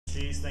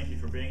Cheese, thank you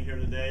for being here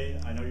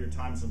today. I know your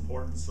time is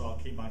important, so I'll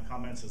keep my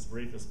comments as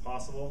brief as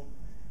possible.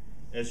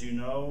 As you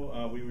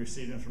know, we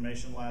received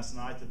information last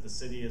night that the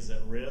city is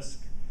at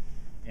risk,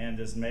 and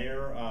as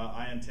mayor,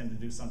 I intend to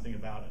do something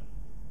about it.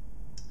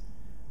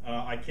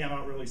 I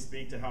cannot really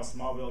speak to how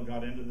Smallville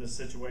got into this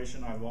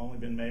situation. I've only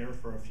been mayor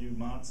for a few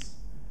months,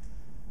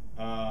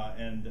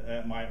 and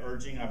at my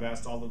urging, I've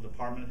asked all the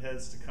department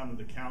heads to come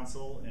to the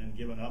council and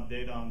give an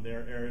update on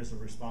their areas of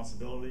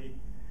responsibility.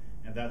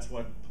 And that's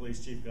what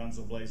Police Chief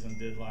Gunzo Blazin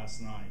did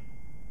last night.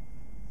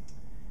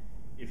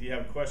 If you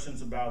have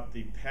questions about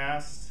the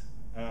past,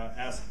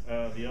 ask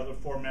the other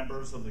 4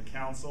 members of the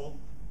council,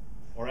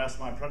 or ask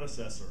my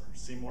predecessor,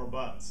 Seymour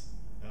Butts,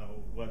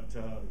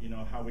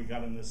 how we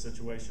got in this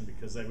situation,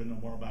 because they would know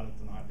more about it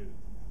than I do.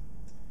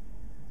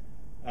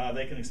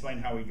 They can explain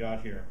how we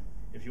got here.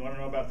 If you want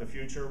to know about the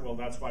future, well,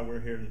 that's why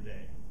we're here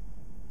today.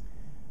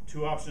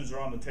 2 options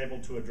are on the table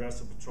to address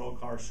the patrol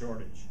car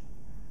shortage.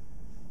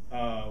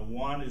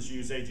 One is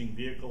use aging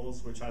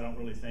vehicles, which I don't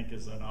really think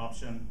is an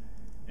option.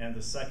 And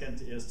the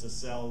second is to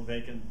sell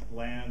vacant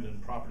land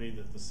and property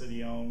that the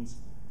city owns,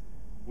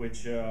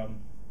 which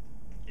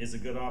is a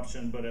good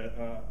option, but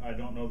I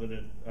don't know that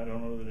it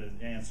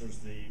answers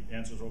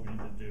what we need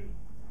to do.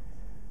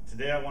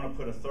 Today I want to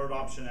put a third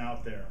option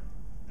out there,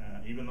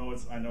 even though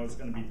I know it's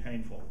going to be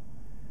painful.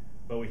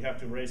 But we have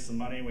to raise some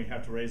money, and we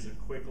have to raise it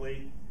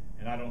quickly,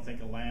 and I don't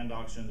think a land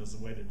auction is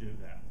the way to do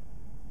that.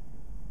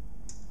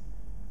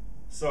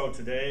 So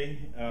today,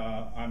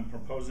 I'm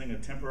proposing a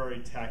temporary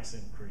tax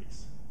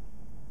increase.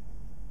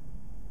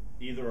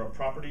 Either a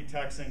property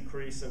tax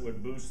increase that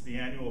would boost the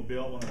annual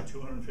bill on a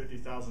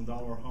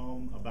 $250,000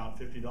 home about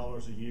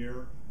 $50 a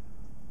year,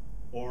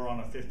 or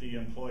on a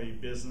 50-employee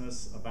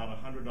business about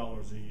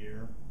 $100 a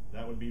year.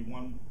 That would be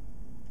one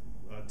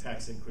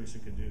tax increase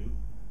we could do.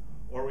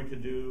 Or we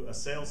could do a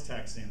sales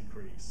tax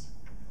increase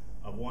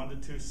of 1 to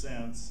 2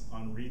 cents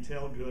on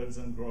retail goods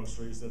and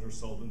groceries that are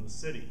sold in the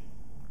city.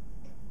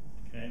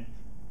 Okay?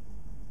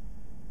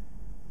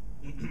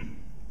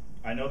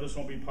 I know this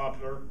won't be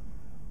popular.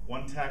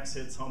 One tax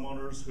hits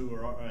homeowners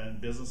and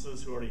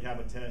businesses who already have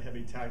a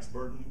heavy tax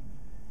burden.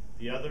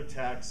 The other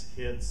tax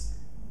hits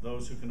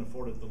those who can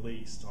afford it the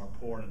least, are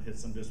poor, and it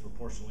hits them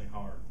disproportionately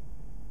hard.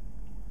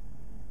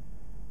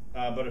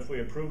 But if we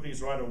approve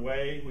these right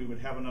away, we would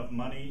have enough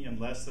money in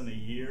less than a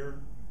year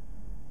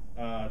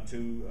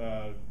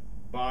to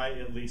buy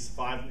at least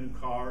 5 new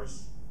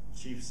cars.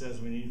 Chief says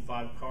we need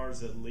 5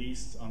 cars at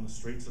least on the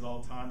streets at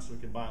all times, so we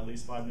could buy at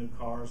least 5 new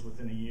cars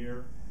within a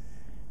year.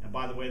 And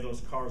by the way,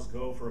 those cars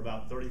go for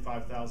about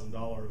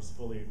 $35,000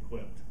 fully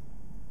equipped.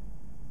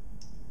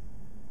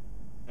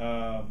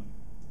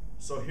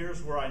 So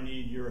here's where I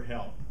need your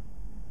help.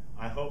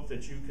 I hope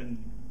that you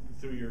can,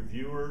 through your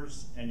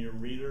viewers and your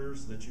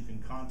readers, that you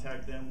can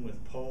contact them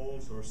with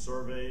polls or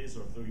surveys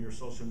or through your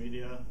social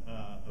media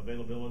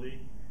availability,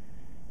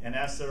 and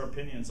ask their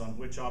opinions on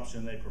which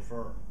option they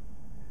prefer.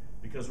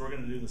 Because we're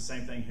going to do the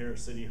same thing here at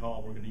City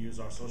Hall. We're going to use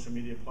our social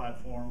media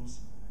platforms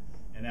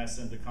and ask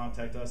them to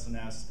contact us and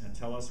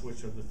tell us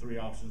which of the 3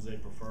 options they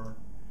prefer.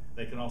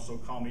 They can also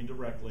call me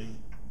directly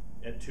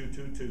at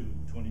 222-2222.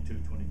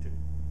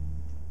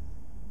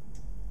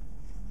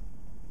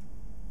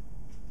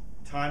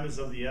 Time is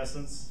of the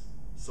essence,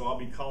 so I'll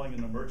be calling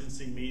an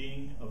emergency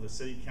meeting of the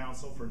City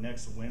Council for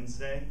next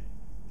Wednesday.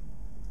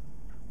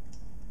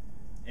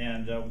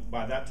 And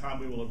by that time,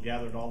 we will have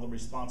gathered all the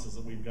responses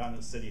that we've gotten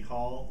at City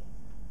Hall.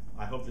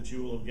 I hope that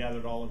you will have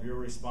gathered all of your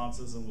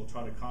responses, and we'll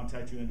try to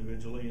contact you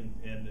individually,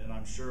 and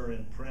I'm sure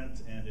in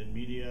print and in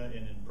media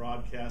and in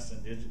broadcast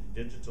and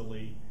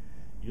digitally,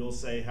 you'll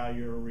say how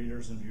your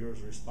readers and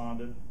viewers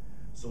responded.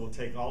 So we'll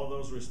take all of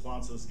those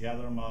responses,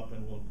 gather them up,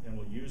 and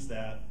we'll use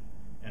that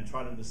and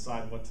try to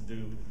decide what to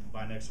do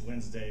by next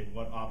Wednesday,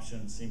 what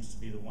option seems to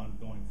be the one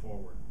going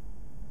forward.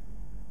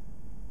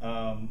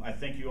 I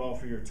thank you all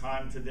for your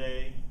time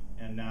today,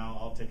 and now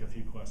I'll take a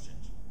few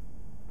questions.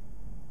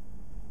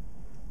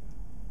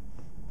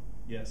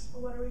 Yes?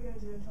 Well, what are we going to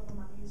do until the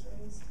money is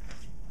raised?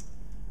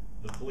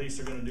 The police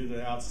are going to do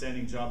the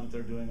outstanding job that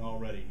they're doing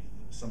already.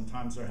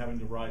 Sometimes they're having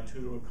to ride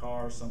 2 to a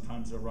car,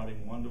 sometimes they're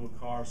riding 1 to a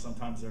car,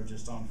 sometimes they're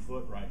just on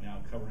foot right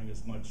now, covering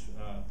as much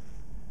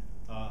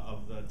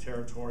of the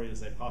territory as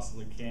they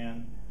possibly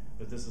can.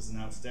 But this is an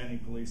outstanding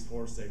police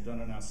force. They've done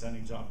an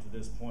outstanding job to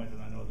this point,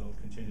 and I know they'll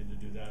continue to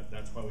do that.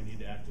 That's why we need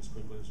to act as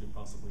quickly as we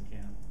possibly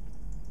can.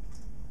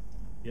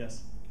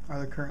 Yes? Are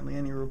there currently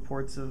any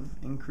reports of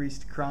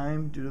increased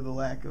crime due to the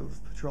lack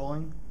of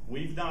patrolling?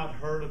 We've not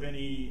heard of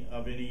any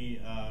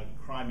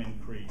crime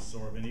increase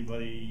or of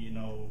anybody,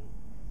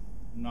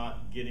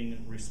 not getting a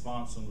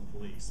response from the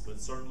police. But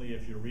certainly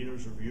if your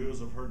readers or viewers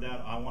have heard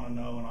that, I want to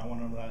know, and I want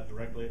to know that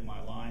directly at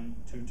my line,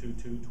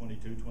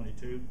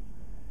 222-2222.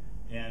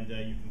 And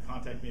you can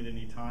contact me at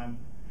any time.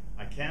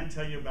 I can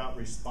tell you about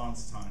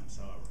response times,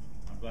 however.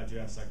 I'm glad you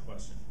asked that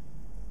question.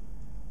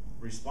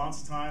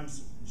 Response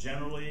times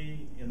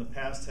generally in the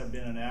past have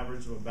been an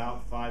average of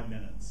about 5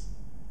 minutes.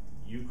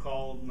 You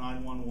call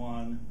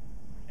 911,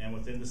 and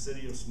within the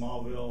city of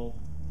Smallville,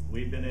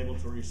 we've been able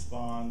to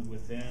respond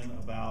within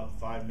about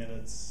 5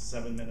 minutes,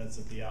 7 minutes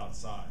at the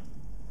outside.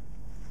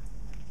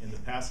 In the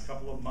past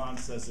couple of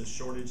months, as this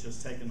shortage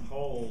has taken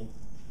hold,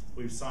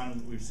 we've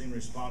seen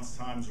response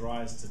times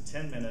rise to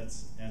 10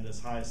 minutes and as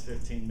high as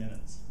 15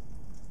 minutes.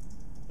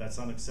 That's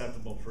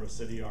unacceptable for a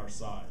city our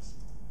size.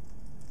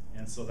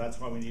 And so that's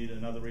why we need,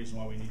 another reason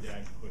why we need to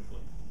act quickly.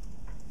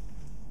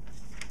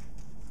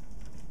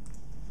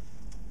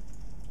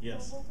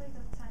 Yes? What will be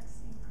the tax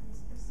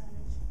increase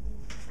percentage be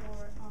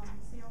for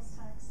sales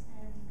tax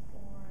and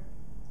for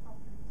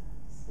property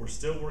tax? We're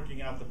still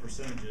working out the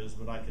percentages,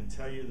 but I can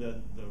tell you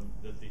that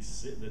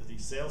the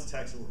sales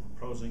tax that we're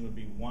proposing would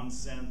be 1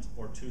 cent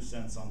or 2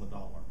 cents on the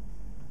dollar.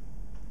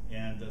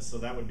 And so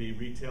that would be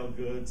retail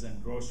goods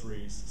and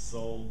groceries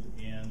sold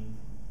in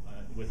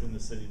within the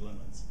city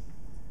limits.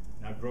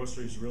 Now,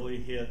 groceries really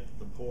hit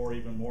the poor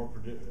even more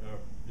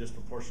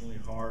disproportionately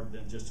hard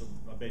than just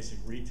a basic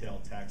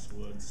retail tax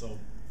would. So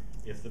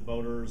if the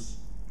voters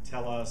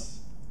tell us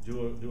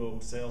do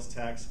a sales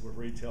tax with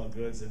retail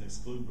goods and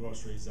exclude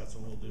groceries, that's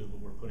what we'll do,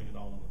 but we're putting it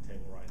all on the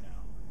table right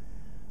now.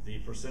 The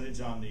percentage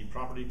on the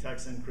property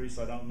tax increase,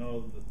 I don't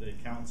know, that the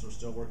accountants are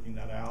still working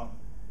that out,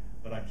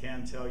 but I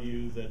can tell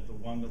you that the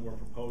one that we're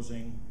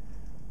proposing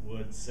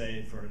would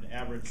say for an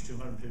average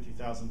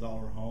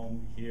 $250,000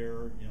 home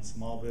here in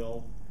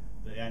Smallville,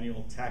 the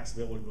annual tax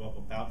bill would go up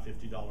about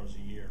 $50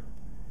 a year.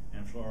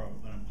 And for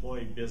an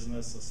employee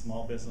business, a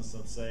small business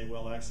of say,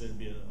 well, actually it'd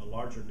be a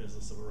larger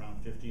business of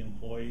around 50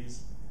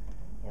 employees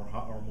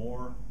or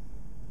more,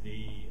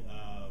 the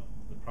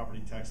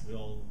property tax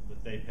bill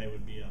that they pay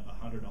would be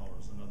 $100, another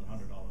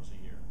 $100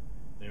 a year.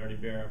 They already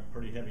bear a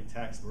pretty heavy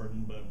tax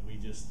burden, but we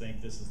just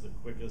think this is the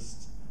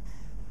quickest,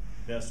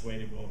 best way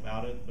to go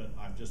about it. But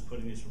I'm just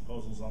putting these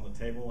proposals on the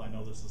table. I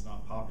know this is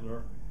not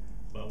popular,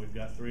 but we've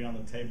got 3 on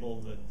the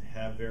table that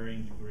have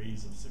varying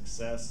degrees of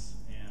success,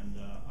 and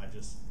I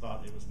just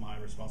thought it was my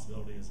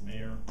responsibility as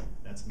mayor,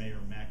 that's Mayor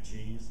Mac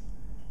Cheese,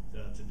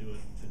 to do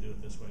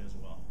it this way as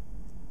well.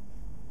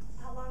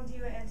 How long do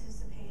you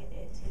anticipate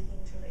it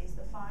taking to raise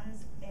the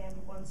funds, and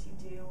once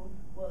you do,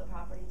 will the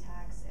property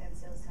tax and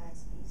sales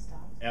tax be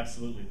stopped?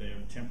 Absolutely, they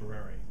are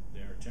temporary.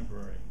 They are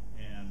temporary,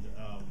 and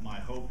my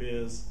hope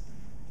is,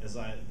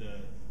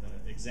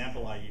 the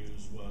example I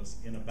used was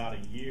in about a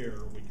year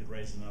we could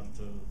raise enough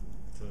to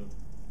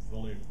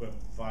fully equip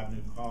 5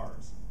 new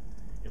cars.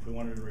 If we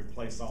wanted to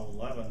replace all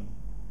 11,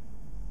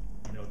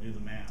 do the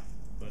math.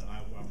 But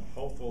I'm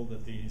hopeful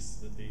that these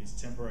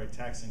temporary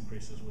tax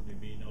increases would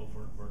be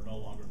for no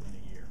longer than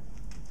a year.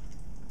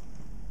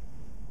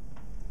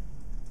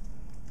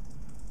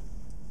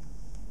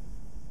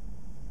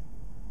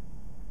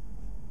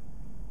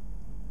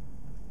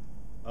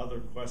 Other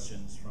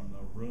questions from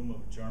the room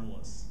of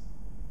journalists?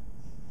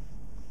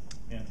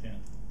 Hint, hint.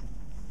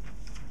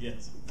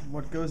 Yes.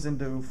 What goes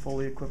into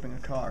fully equipping a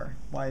car?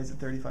 Why is it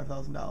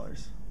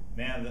 $35,000?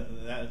 Man,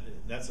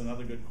 that's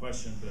another good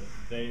question. But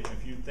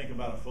if you think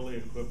about a fully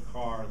equipped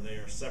car, they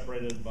are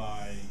separated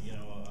by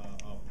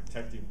a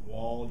protective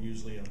wall,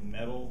 usually of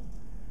metal.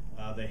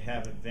 They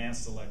have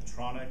advanced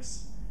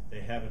electronics.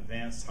 They have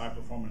advanced high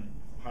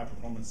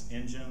performance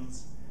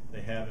engines.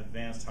 They have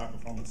advanced high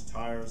performance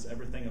tires.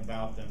 Everything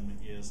about them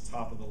is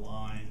top of the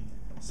line,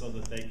 so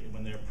that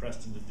when they're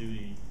pressed into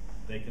duty,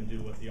 they can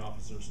do what the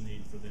officers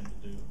need for them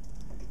to do.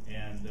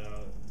 And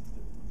the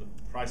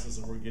prices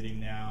that we're getting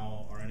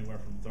now are anywhere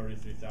from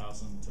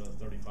 $33,000 to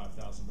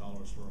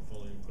 $35,000 for a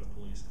fully equipped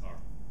police car.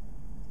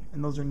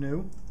 And those are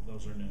new?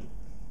 Those are new.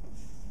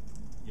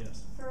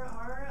 Yes. For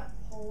our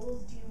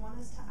polls, do you want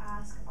us to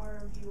ask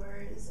our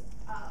viewers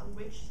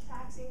which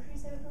tax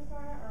increase they would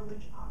prefer, or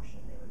which option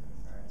they would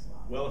prefer as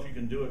well? Well, if you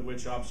can do it,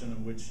 which option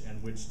and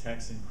which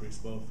tax increase,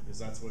 both, because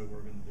that's the way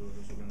we're going to do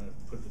it. Is we're going to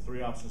put the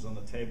 3 options on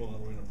the table, and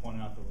we're going to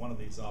point out that one of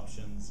these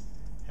options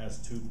has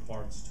 2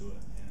 parts to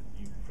it, and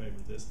you can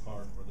favor this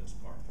part or this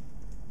part.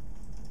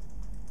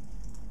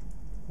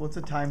 What's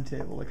a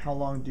timetable? Like, how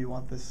long do you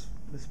want this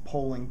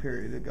polling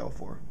period to go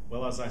for?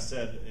 Well, as I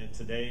said,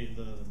 today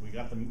we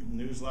got the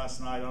news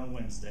last night on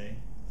Wednesday.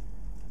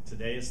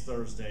 Today is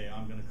Thursday.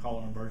 I'm going to call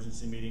an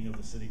emergency meeting of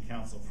the City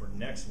Council for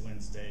next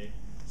Wednesday.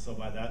 So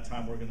by that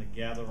time, we're going to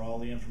gather all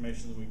the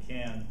information that we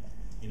can.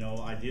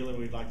 Ideally,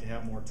 we'd like to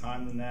have more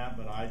time than that,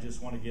 but I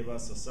just want to give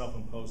us a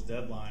self-imposed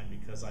deadline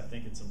because I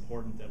think it's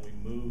important that we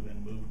move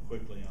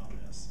quickly on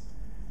this.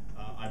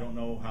 I don't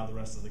know how the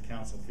rest of the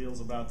council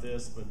feels about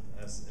this, but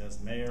as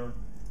mayor,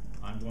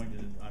 I'm going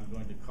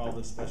to call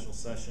this special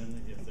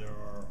session. If there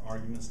are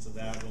arguments to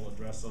that, we'll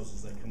address those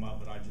as they come up.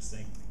 But I just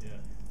think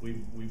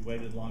we've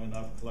waited long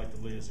enough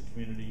collectively as a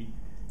community,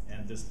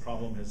 and this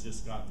problem has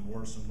just gotten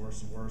worse and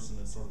worse and worse, and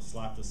it sort of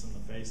slapped us in the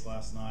face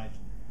last night.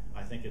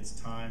 I think it's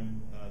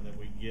time that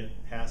we get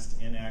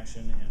past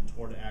inaction and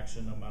toward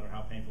action, no matter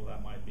how painful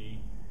that might be.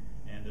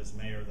 And as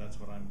mayor, that's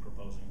what I'm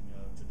proposing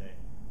today.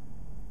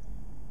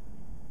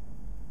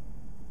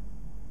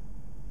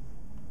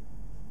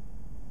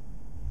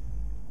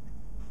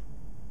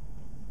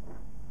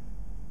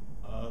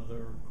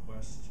 Other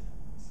questions?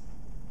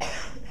 I've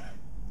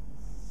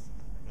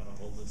got a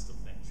whole list of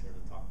things here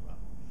to talk about.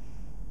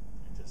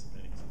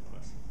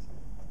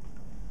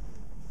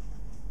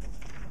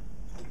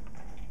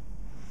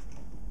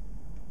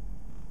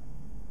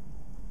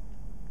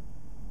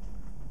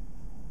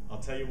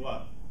 tell you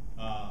what,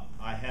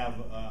 I have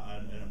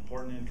an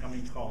important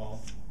incoming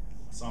call,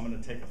 so I'm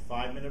going to take a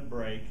 5-minute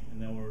break,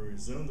 and then we'll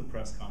resume the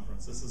press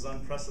conference. This is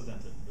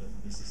unprecedented.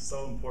 This is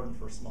so important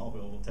for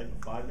Smallville. We'll take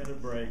a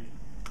 5-minute break.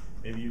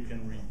 Maybe you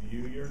can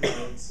review your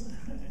notes,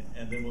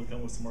 and then we'll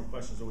come with some more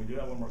questions. So we do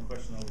have one more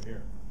question over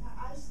here.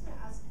 I was just going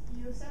to ask,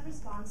 you said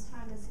response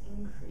time is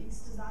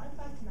increased. Does that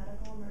affect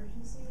medical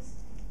emergencies?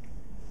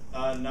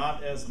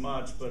 Not as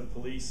much, but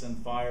police and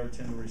fire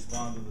tend to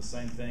respond to the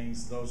same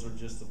things. Those are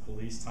just the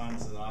police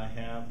times that I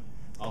have.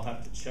 I'll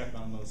have to check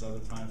on those other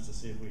times to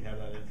see if we have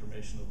that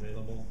information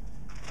available.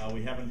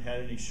 We haven't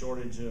had any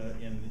shortage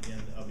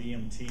of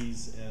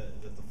EMTs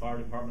that the fire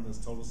department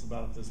has told us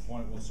about at this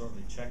point. We'll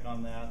certainly check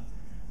on that.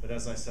 But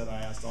as I said,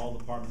 I asked all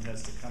department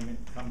heads to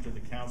come to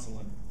the council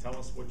and tell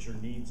us what your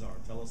needs are.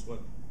 Tell us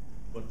what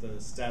the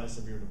status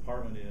of your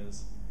department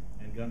is.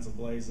 And Guns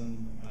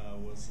A-Blazing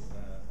was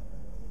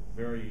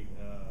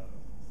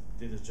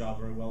did his job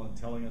very well in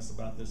telling us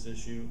about this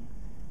issue.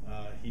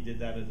 He did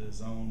that at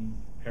his own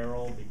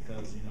peril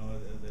because, you know,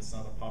 it's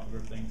not a popular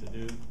thing to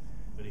do.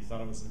 But he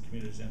thought it was in the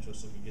community's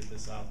interest that we get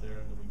this out there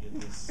and that we get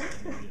this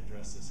and we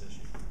address this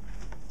issue.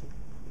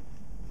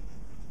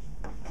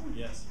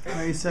 Yes. I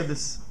know you said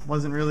this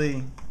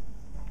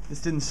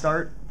didn't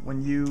start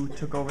when you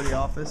took over the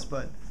office,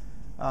 but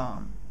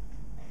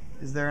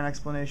is there an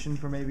explanation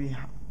for maybe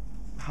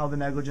how the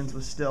negligence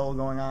was still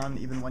going on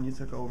even when you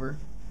took over?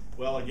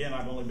 Well, again,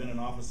 I've only been in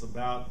office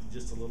about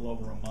just a little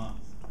over a month,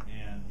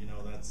 and you know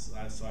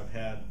so I've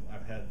had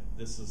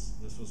this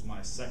was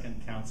my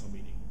second council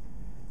meeting,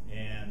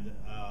 and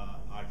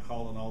I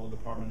called on all the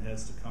department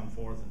heads to come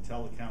forth and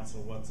tell the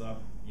council what's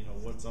up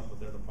with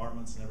their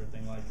departments and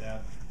everything like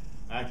that.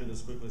 I acted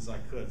as quickly as I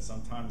could.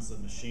 Sometimes the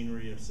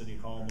machinery of City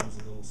Hall moves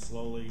a little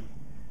slowly.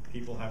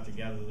 People have to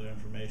gather their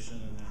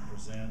information and then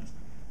present.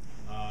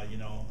 You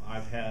know,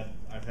 I've had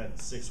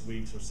 6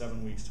 weeks or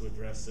 7 weeks to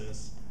address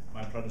this.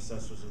 My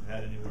predecessors have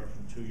had anywhere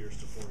from 2 years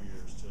to 4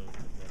 years to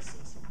address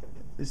this.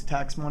 Is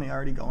tax money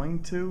already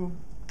going to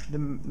the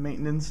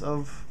maintenance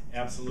of?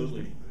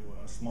 Absolutely.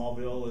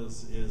 Smallville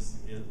is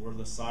we're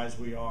the size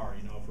we are.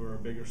 You know, if we were a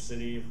bigger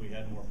city, if we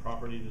had more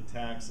property to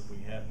tax, if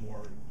we had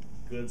more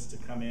goods to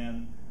come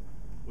in,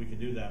 we could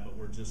do that. But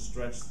we're just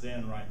stretched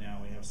thin right now.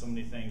 We have so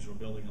many things. We're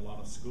building a lot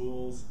of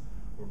schools.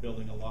 We're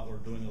doing a lot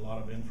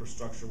of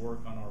infrastructure work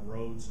on our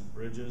roads and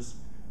bridges.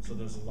 So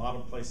there's a lot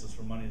of places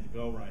for money to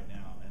go right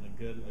now.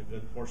 A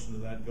good portion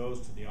of that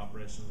goes to the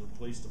operation of the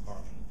police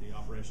department, the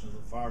operation of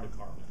the fire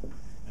department,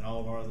 and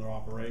all of our other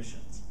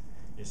operations.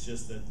 It's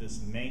just that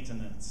this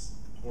maintenance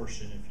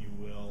portion, if you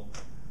will,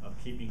 of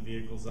keeping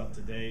vehicles up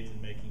to date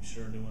and making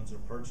sure new ones are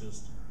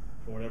purchased,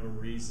 for whatever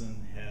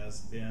reason, has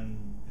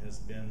been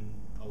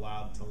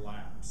allowed to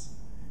lapse.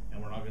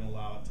 And we're not going to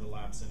allow it to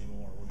lapse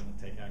anymore. We're going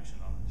to take action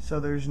on it. So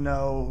there's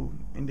no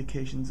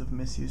indications of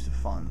misuse of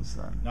funds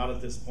then? Not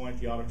at this point.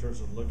 The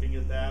auditors are looking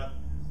at that.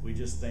 We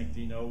just think,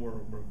 you know,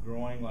 we're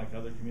growing like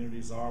other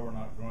communities are. We're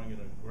not growing at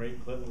a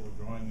great clip, but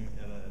we're growing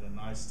at a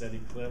nice, steady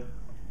clip.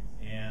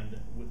 And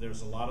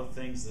there's a lot of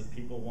things that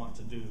people want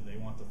to do. They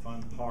want to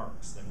fund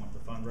parks. They want to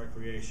fund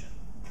recreation.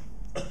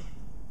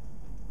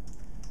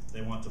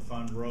 They want to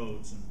fund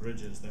roads and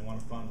bridges. They want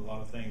to fund a lot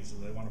of things.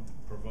 They want to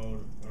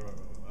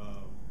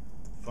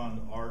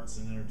fund arts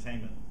and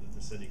entertainment that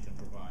the city can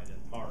provide,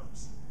 and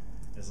parks,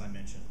 as I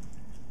mentioned.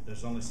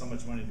 There's only so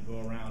much money to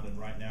go around, and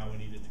right now we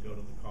need it to go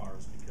to the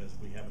cars because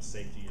we have a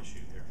safety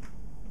issue here.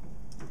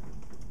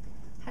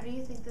 How do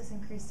you think this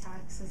increased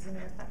tax is going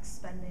to affect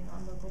spending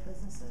on local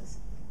businesses?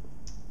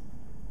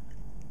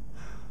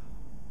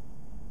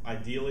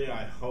 Ideally,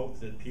 I hope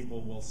that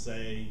people will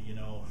say, you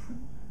know,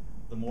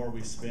 the more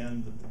we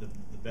spend, the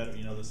better,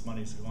 you know, this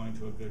money's going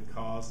to a good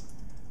cause.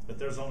 But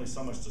there's only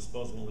so much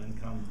disposable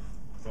income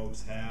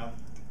folks have.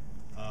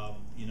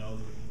 You know,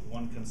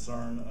 one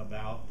concern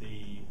about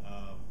the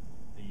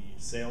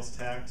sales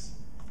tax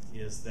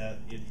is that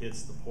it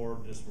hits the poor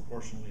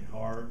disproportionately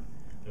hard.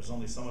 There's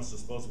only so much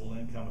disposable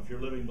income. If you're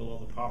living below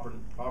the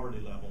poverty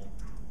level,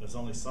 there's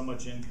only so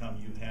much income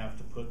you have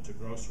to put to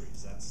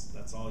groceries.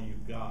 That's all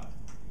you've got.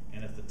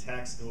 And if the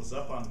tax goes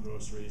up on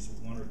groceries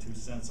 1 or 2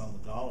 cents on the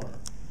dollar,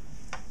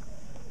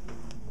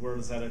 where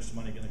is that extra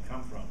money going to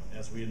come from?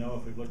 As we know,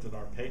 if we've looked at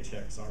our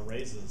paychecks, our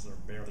raises are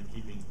barely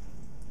keeping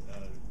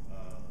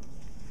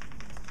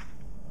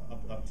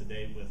up to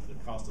date with the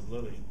cost of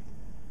living.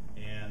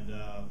 And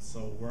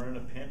so we're in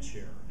a pinch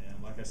here.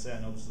 And like I said,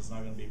 I know this is not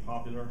going to be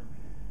popular,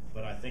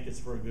 but I think it's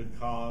for a good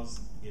cause.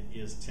 It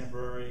is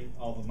temporary.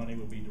 All the money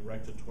will be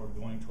directed toward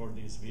going toward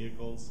these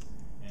vehicles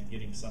and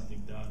getting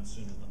something done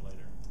sooner than later.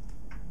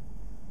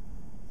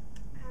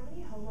 How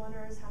many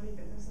homeowners, how many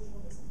businesses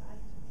will this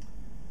affect?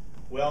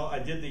 Well, I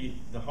did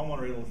the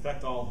homeowner. It'll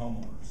affect all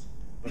homeowners,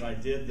 but I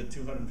did the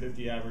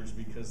 250 average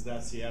because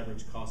that's the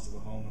average cost of a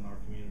home in our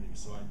community.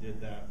 So I did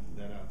that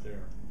out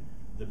there.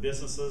 The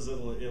businesses,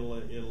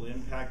 it'll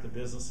impact the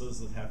businesses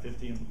that have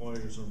 50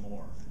 employers or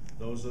more.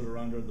 Those that are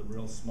under the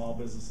real small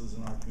businesses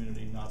in our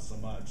community, not so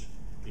much,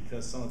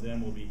 because some of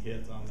them will be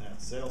hit on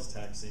that sales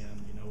tax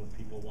end, you know, with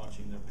people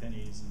watching their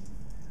pennies and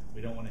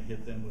we don't want to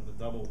hit them with a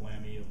double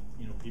whammy of,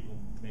 you know, people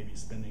maybe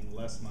spending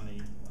less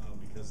money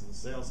because of the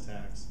sales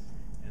tax,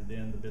 and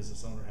then the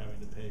business owner having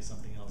to pay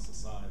something else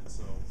aside.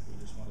 So we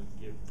just wanted to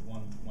give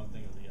one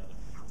thing or the other.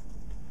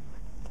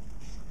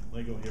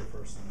 Let me go here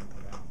first and then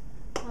come back.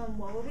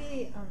 What will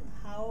be,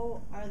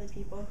 how are the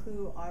people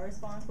who are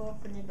responsible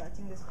for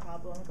neglecting this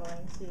problem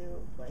going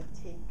to, like,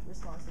 take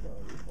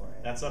responsibility for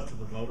it? That's up to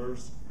the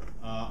voters.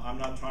 I'm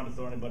not trying to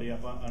throw anybody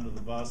up under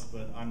the bus,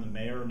 but I'm the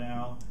mayor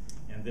now,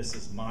 and this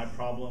is my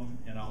problem,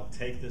 and I'll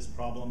take this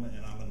problem,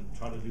 and I'm gonna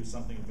try to do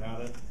something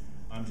about it.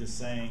 I'm just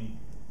saying,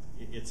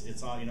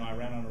 it's all, you know, I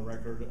ran on a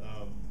record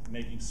of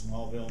making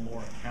Smallville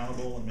more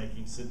accountable and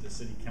making the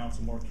city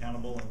council more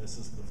accountable, and this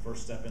is the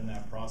first step in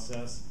that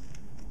process.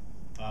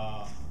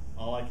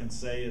 All I can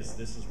say is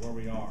this is where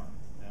we are.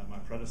 My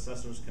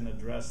predecessors can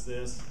address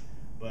this,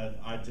 but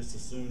I just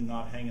as soon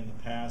not hang in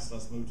the past.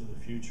 Let's move to the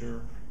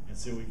future and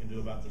see what we can do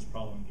about this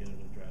problem and get it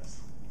addressed.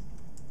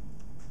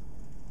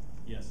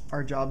 Yes?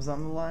 Are jobs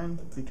on the line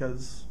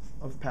because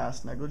of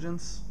past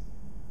negligence?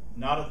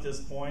 Not at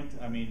this point.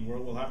 I mean,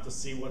 we'll have to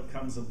see what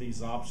comes of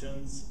these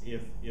options.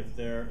 If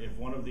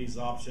one of these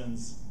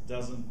options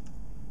doesn't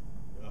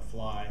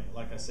fly,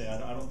 like I say,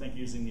 I don't think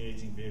using the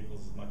aging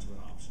vehicles is much of an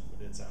option, but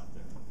it's out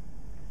there.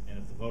 And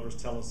if the voters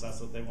tell us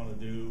that's what they want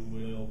to do,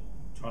 we'll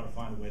try to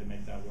find a way to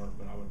make that work,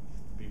 but I would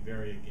be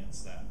very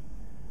against that.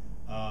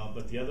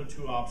 But the other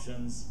two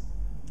options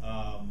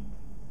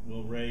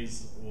will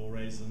raise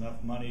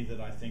enough money that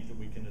I think that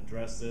we can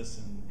address this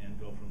and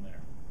go from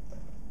there.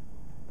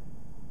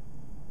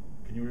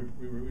 Can you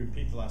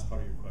repeat the last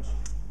part of your question?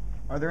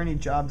 Are there any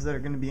jobs that are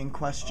going to be in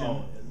question?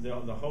 Oh,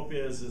 the hope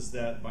is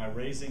that by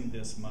raising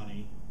this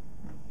money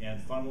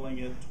and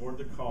funneling it toward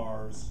the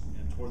cars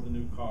and toward the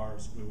new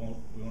cars, we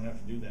won't have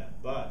to do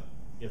that. But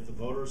if the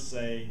voters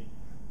say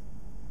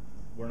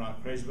we're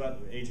not crazy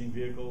about aging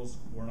vehicles,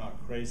 we're not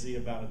crazy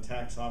about a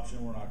tax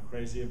option, we're not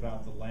crazy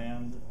about the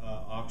land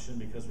auction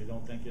because we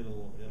don't think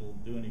it'll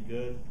do any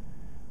good,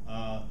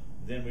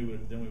 then we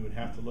would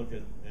have to look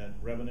at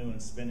revenue and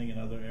spending in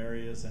other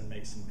areas and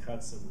make some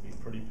cuts that would be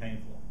pretty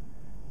painful.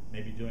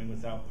 Maybe doing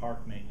without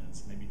park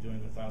maintenance, maybe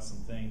doing without some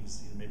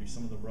things, you know, maybe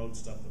some of the road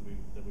stuff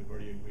that we've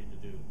already agreed to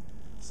do.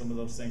 Some of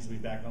those things will be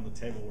back on the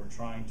table. We're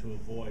trying to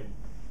avoid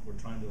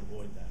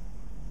that.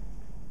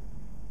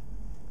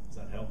 Does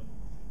that help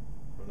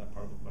for that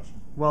part of the question?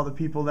 Well, the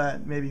people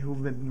that maybe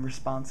who've been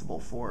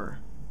responsible for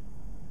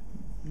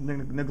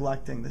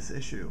neglecting this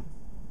issue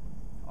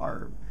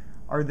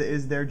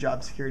is their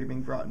job security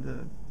being brought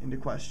into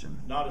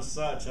question? Not as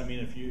such. I mean,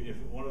 if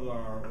one of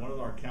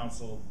our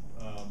council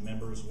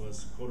members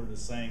was quoted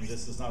as saying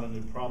this is not a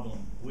new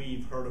problem,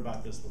 we've heard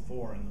about this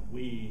before, and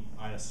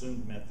I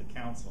assumed meant the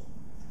council.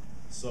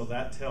 So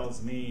that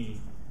tells me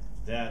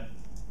that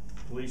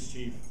Police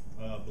Chief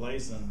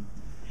Blazin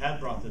had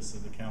brought this to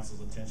the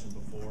council's attention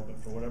before, but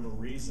for whatever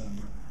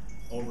reason,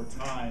 over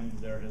time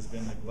there has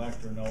been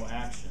neglect or no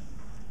action.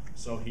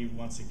 So he,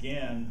 once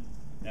again,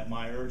 at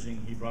my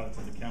urging, he brought it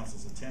to the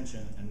council's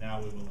attention, and now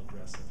we will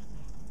address it.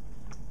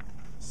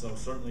 So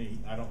certainly,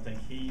 I don't think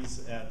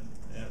he's at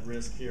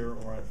risk here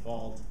or at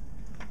fault.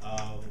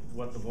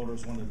 What the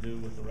voters want to do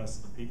with the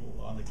rest of the people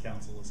on the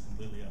council is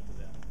completely up to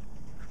them.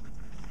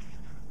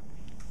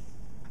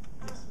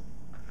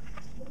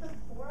 With the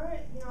poor,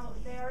 you know,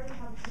 they already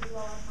have pretty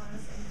low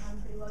autonomous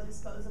income, pretty low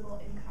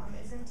disposable income.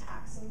 Isn't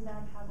taxing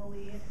them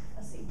heavily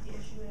a safety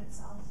issue in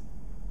itself?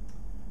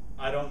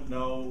 I don't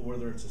know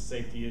whether it's a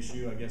safety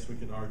issue. I guess we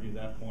could argue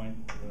that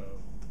point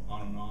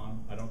on and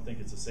on. I don't think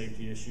it's a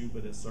safety issue,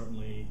 but it's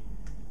certainly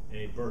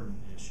a burden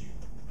issue.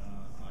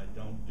 I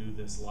don't do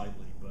this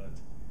lightly, but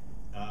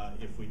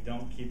if we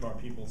don't keep our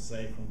people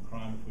safe from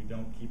crime, if we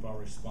don't keep our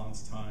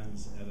response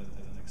times at an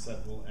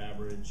acceptable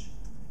average,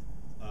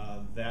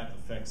 that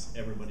affects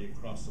everybody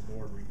across the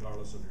board,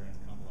 regardless of your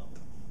income level.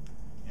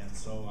 And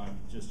so I'm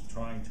just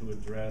trying to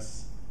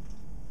address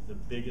the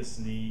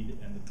biggest need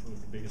and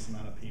the biggest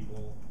amount of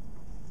people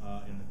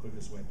in the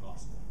quickest way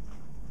possible.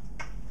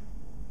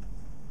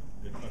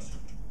 Good question.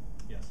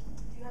 Yes.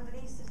 Do you have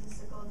any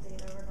statistical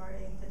data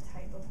regarding the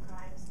type of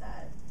crimes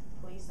that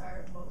police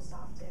are most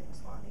often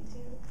responding to?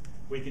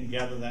 We can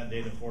gather that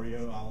data for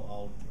you.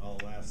 I'll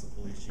ask the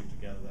police chief to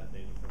gather that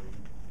data for you.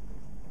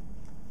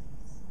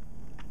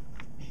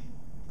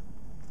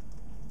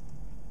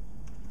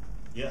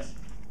 Yes.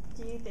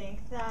 Do you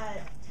think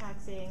that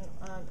taxing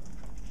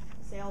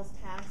sales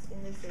tax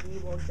in the city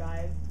will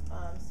drive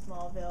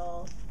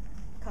Smallville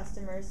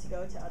customers to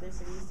go to other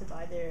cities to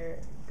buy their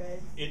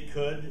goods? It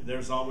could.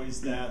 There's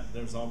always that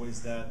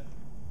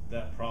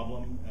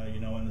problem. You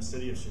know, in the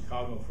city of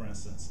Chicago, for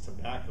instance,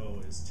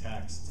 tobacco is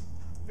taxed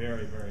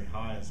very, very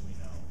high, as we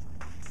know.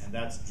 And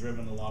that's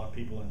driven a lot of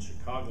people in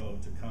Chicago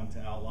to come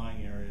to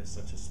outlying areas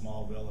such as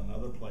Smallville and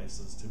other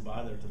places to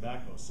buy their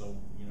tobacco. So,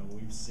 you know,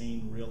 we've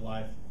seen real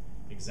life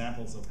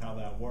examples of how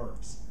that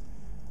works.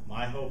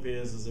 My hope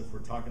is if we're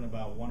talking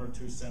about 1 or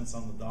 2 cents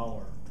on the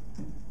dollar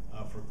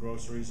for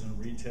groceries and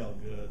retail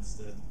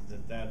goods,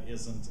 that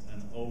isn't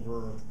an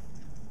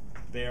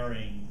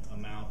overbearing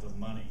amount of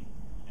money,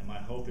 And my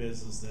hope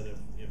is that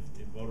if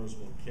voters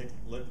will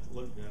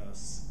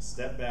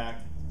step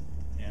back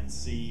and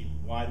see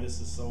why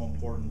this is so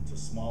important to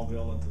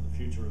Smallville and to the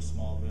future of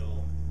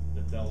Smallville,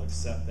 that they'll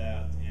accept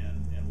that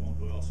and won't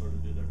go elsewhere to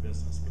do their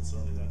business. But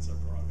certainly that's their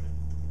prerogative.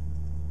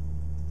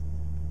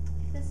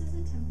 This is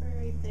a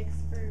temporary fix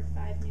for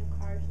 5 new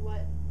cars.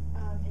 What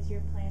is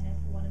your plan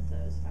if one of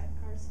those 5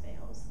 cars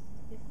fails?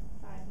 If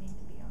 5 need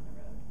to be on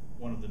the road?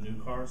 One of the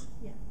new cars?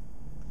 Yeah.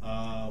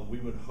 We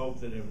would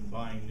hope that in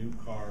buying new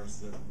cars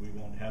that we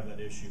won't have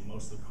that issue.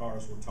 Most of the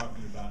cars we're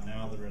talking about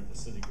now that are at the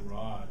city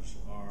garage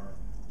are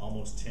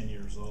almost 10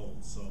 years old.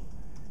 So,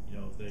 you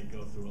know, if they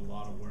go through a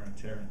lot of wear and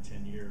tear in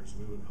 10 years,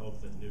 we would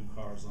hope that new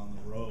cars on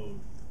the road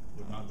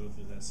would not go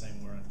through that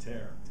same wear and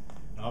tear.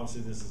 And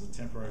obviously this is a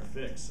temporary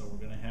fix, so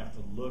we're going to have to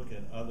look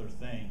at other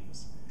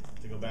things.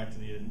 To go back to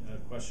the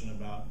question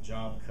about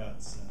job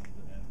cuts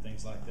and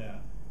things like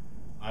that,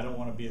 I don't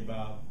want to be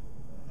about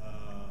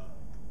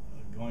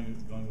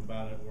going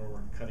about it where we're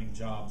cutting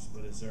jobs,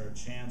 but is there a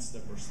chance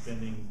that we're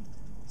spending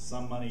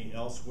some money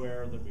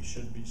elsewhere that we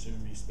should be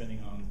spending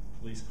on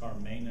police car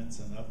maintenance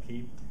and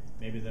upkeep?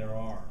 Maybe there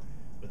are,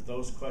 but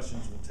those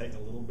questions will take a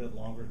little bit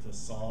longer to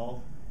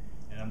solve.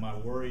 And my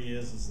worry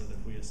is that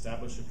if we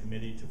establish a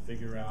committee to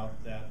figure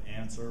out that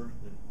answer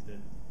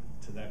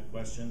to that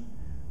question,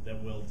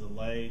 that we'll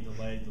delay,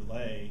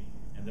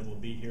 and that we'll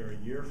be here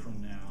a year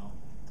from now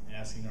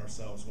asking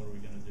ourselves, what are we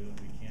going to do? And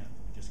we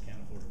just can't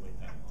afford to wait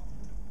that long.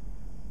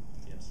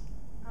 Yes.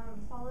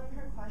 Following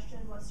her question,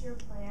 what's your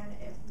plan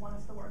if one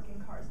of the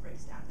working cars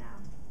breaks down now?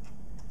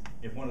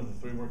 If one of the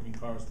 3 working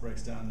cars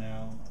breaks down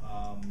now,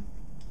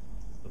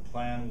 the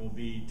plan will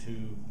be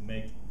to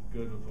make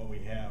good with what we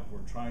have.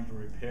 We're trying to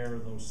repair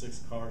those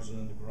 6 cars that are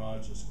in the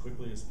garage as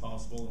quickly as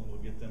possible, and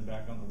we'll get them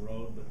back on the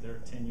road, but they're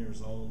 10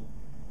 years old.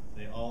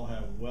 They all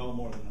have well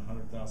more than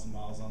 100,000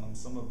 miles on them.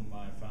 Some of them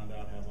I found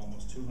out have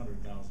almost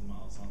 200,000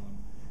 miles on them.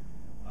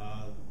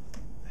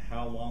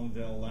 How long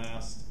they'll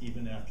last,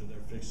 even after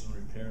they're fixed and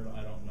repaired,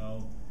 I don't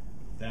know.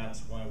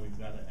 That's why we've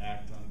got to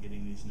act on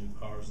getting these new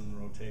cars in the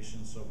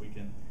rotation, so we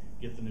can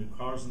get the new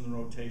cars in the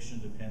rotation,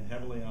 depend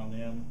heavily on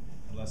them,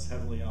 and less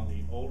heavily on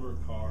the older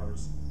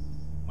cars.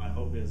 My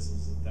hope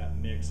is that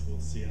mix will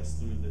see us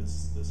through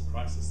this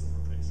crisis that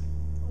we're facing.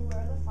 Where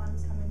are the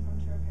funds coming from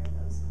to repair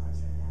those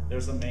cars right now?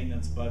 There's a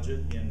maintenance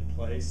budget in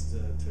place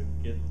to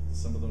get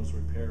some of those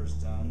repairs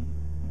done.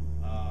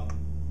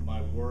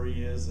 My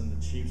worry is, and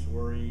the chief's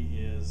worry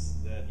is,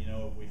 that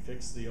if we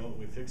fix the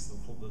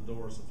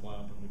doors that fly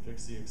open, we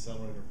fix the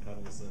accelerator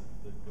pedals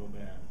that go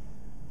bad.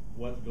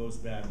 What goes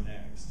bad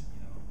next?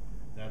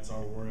 That's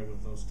our worry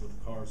with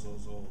cars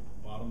those old.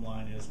 Bottom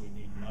line is, we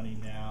need money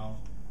now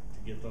to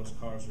get those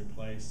cars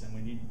replaced, and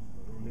we're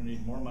going to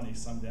need more money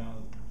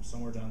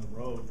somewhere down the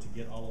road to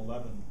get all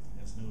 11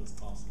 as new as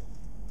possible.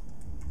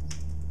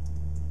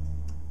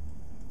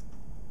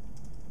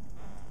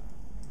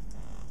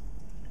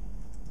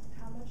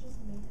 How much is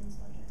the maintenance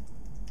budget?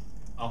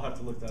 I'll have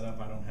to look that up.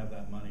 I don't have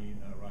that money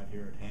right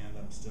here at hand.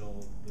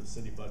 The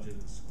city budget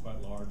is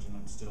quite large, and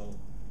I'm still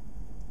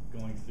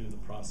going through the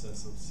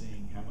process of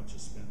seeing how much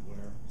is spent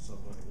where. So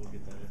we'll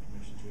get that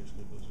information to you as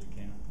quickly as we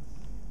can.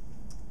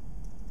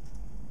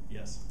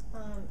 Yes.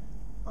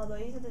 Although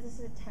you said that this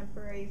is a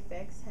temporary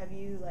fix, have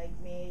you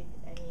made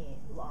any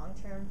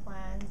long-term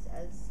plans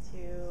as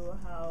to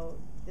how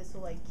this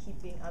will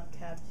keep being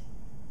upkept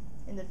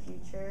in the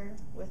future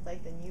with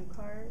the new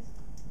cars?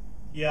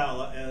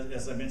 Yeah,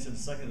 as I mentioned a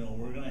second ago,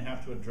 we're going to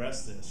have to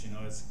address this.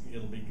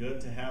 It'll be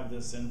good to have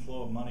this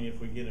inflow of money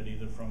if we get it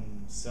either from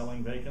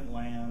selling vacant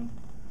land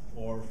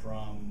or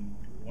from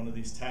one of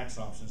these tax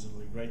options. It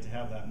would be great to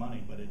have that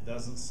money, but it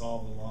doesn't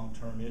solve the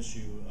long-term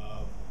issue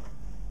of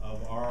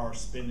are our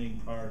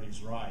spending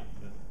priorities right.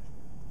 But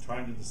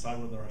trying to decide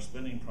whether our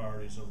spending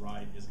priorities are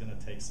right is going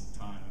to take some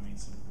time.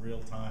 Some real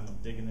time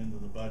of digging into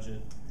the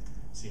budget,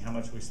 see how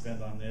much we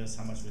spend on this,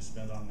 how much we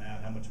spend on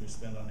that, how much we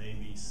spend on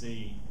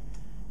ABC.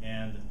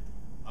 And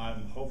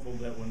I'm hopeful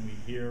that when we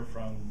hear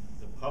from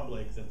the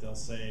public that they'll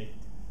say,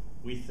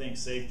 we think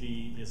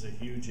safety is a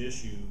huge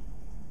issue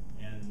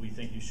and we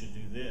think you should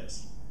do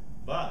this.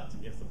 But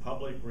if the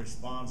public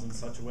responds in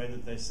such a way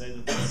that they say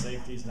that the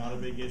safety is not a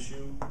big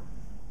issue,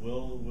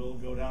 we'll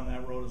go down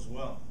that road as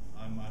well.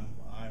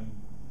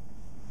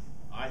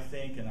 I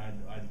think, and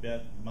I'd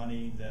bet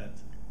money that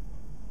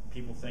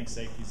people think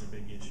safety is a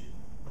big issue.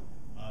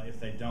 If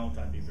they don't,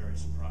 I'd be very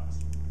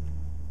surprised.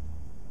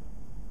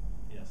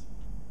 Yes.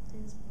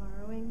 Is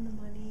borrowing the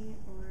money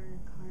or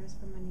cars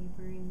from a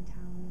neighboring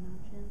town an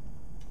option?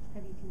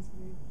 Have you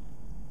considered?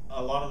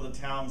 A lot of the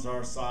towns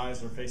our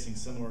size are facing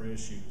similar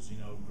issues,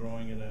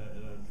 growing at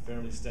a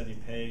fairly steady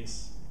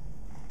pace.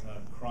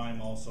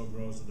 Crime also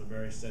grows at a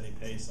very steady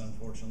pace,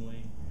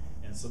 unfortunately.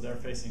 And so they're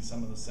facing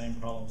some of the same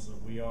problems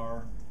that we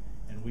are.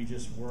 And we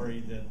just worry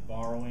that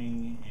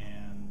borrowing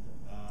and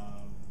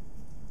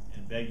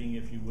begging,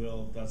 if you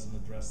will, doesn't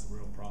address the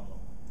real problem.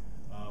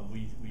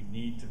 We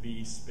need to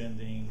be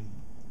spending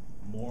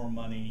more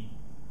money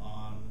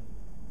on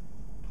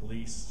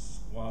police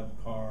squad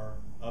car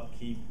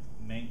upkeep,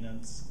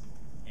 maintenance,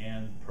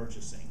 and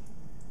purchasing.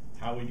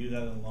 How we do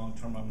that in the long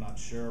term, I'm not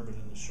sure, but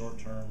in the short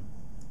term,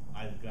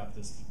 I've got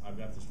this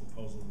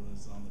proposal that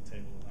is on the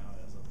table now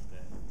as of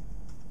today.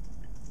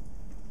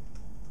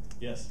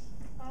 Yes?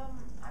 I'm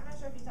not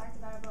sure if you talked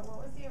about it, but what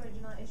was the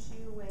original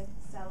issue with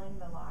selling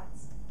the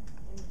lots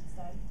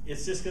instead?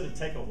 It's just gonna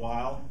take a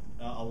while.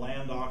 A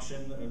land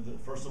auction,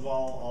 first of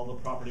all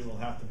the property will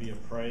have to be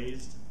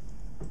appraised.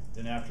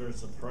 Then after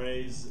it's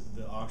appraised,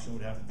 the auction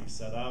would have to be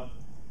set up.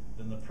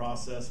 Then the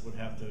process would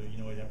have to,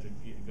 we'd have to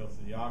go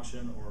through the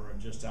auction or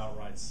just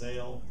outright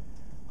sale.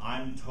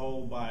 I'm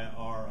told by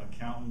our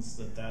accountants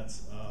that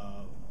that's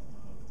a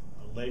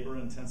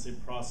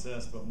labor-intensive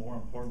process, but more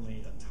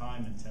importantly, a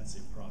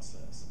time-intensive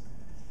process.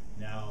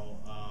 Now,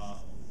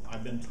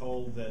 I've been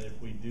told that if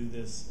we do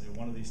this,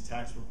 one of these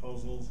tax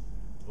proposals,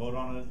 vote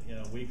on it in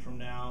a week from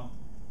now,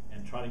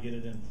 and try to get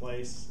it in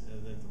place,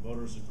 that the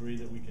voters agree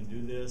that we can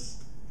do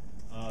this,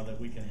 that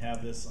we can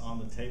have this on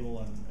the table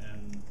and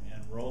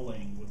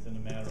rolling within a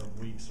matter of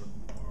weeks or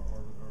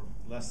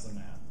less than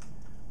that.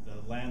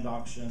 The land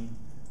auction,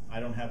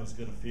 I don't have as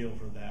good a feel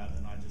for that,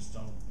 and I just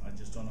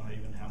don't know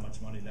even how much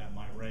money that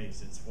might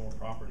raise. It's 4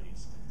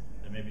 properties.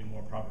 There may be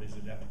more properties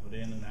we'd have to put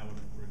in, and that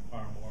would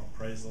require more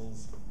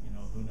appraisals.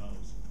 Who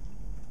knows?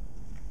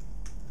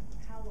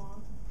 How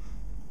long?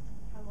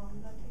 How long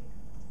did that take?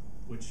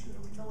 Which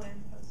The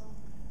land proposal.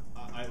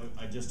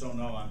 I just don't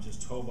know. I'm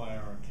just told by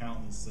our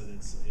accountants that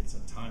it's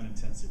a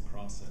time-intensive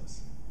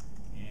process,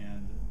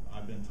 and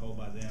I've been told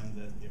by them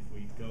that if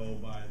we go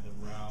by the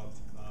route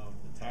of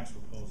the tax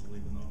proposal,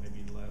 even though it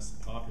may be less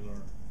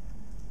popular,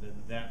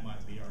 that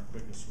might be our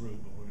quickest route.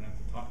 But we're gonna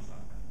have to talk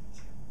about that.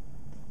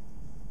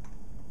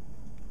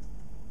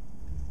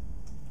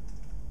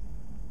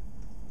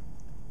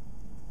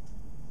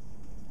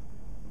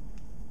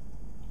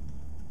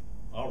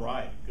 All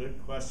right, good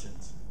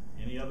questions.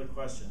 Any other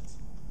questions?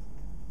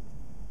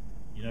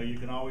 You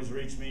can always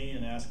reach me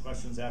and ask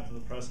questions after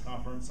the press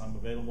conference. I'm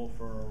available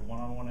for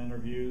one-on-one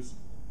interviews.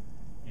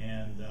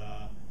 And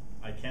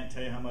I can't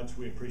tell you how much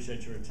we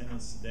appreciate your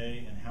attendance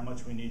today and how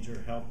much we need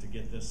your help to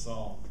get this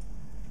solved.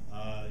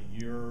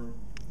 Your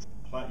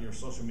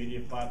social media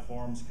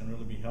platforms can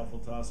really be helpful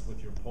to us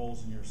with your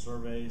polls and your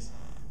surveys.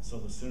 So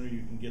the sooner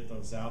you can get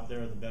those out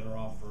there, the better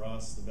off for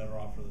us, the better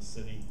off for the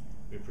city.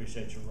 We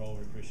appreciate your role.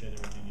 We appreciate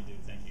everything you do.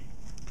 Thank you.